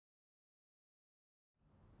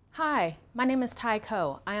Hi, my name is Tye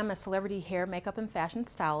Coe. I am a celebrity hair, makeup, and fashion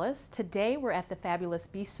stylist. Today we're at the fabulous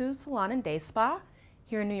Bisou Salon and Day Spa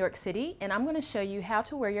here in New York City, and I'm going to show you how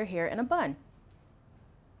to wear your hair in a bun.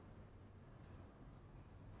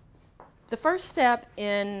 The first step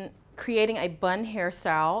in creating a bun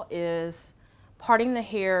hairstyle is parting the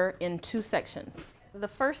hair in two sections. The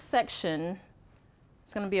first section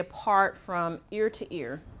is going to be a part from ear to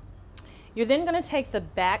ear. You're then going to take the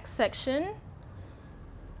back section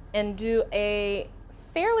and do a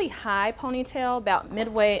fairly high ponytail about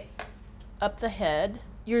midway up the head.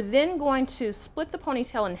 You're then going to split the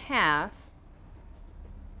ponytail in half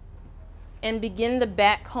and begin the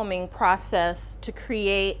back combing process to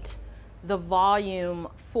create the volume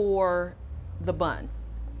for the bun.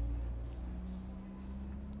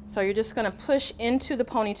 So you're just going to push into the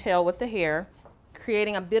ponytail with the hair,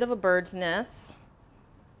 creating a bit of a bird's nest.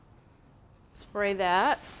 Spray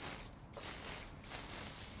that.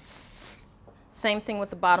 Same thing with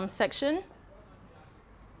the bottom section.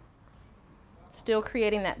 Still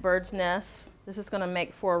creating that bird's nest. This is going to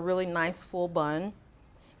make for a really nice full bun.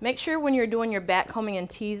 Make sure when you're doing your back combing and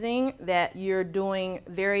teasing that you're doing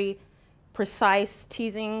very precise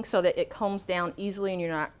teasing so that it combs down easily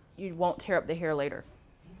and you won't tear up the hair later.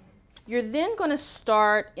 You're then going to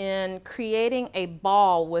start in creating a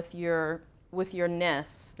ball with your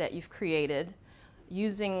nests that you've created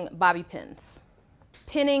using bobby pins.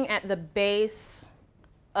 Pinning at the base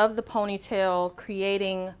of the ponytail,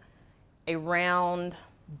 creating a round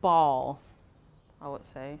ball, I would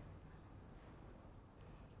say.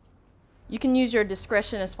 You can use your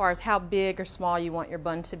discretion as far as how big or small you want your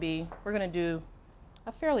bun to be. We're going to do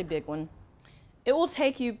a fairly big one. It will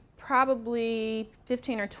take you probably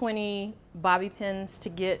 15 or 20 bobby pins to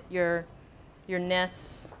get your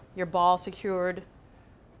nests, your ball secured.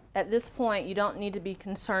 At this point, you don't need to be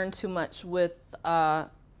concerned too much with the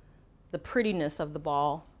prettiness of the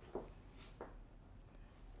ball.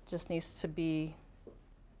 It just needs to be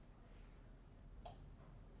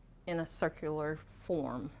in a circular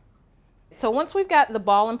form. So once we've got the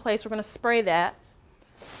ball in place, we're going to spray that.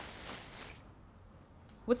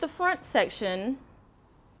 With the front section,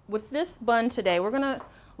 with this bun today, we're going to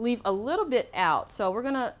leave a little bit out. So we're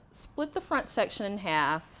going to split the front section in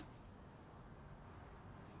half.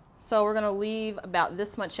 So we're going to leave about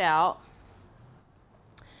this much out.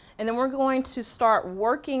 And then we're going to start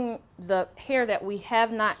working the hair that we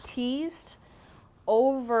have not teased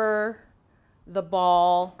over the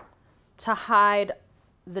ball to hide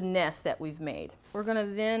the nest that we've made. We're going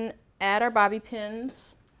to then add our bobby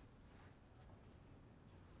pins.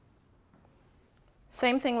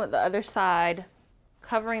 Same thing with the other side,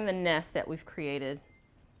 covering the nest that we've created.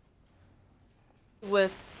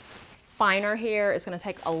 With finer hair, it's going to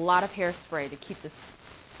take a lot of hairspray to keep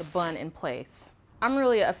the bun in place. I'm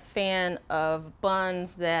really a fan of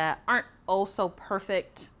buns that aren't oh so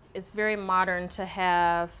perfect. It's very modern to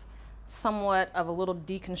have somewhat of a little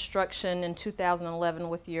deconstruction in 2011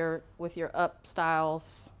 with your up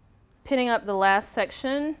styles. Pinning up the last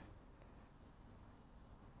section.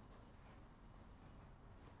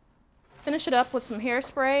 Finish it up with some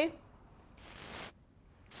hairspray.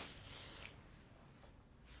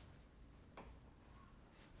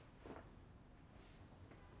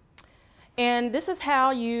 And this is how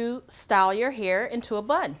you style your hair into a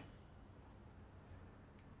bun.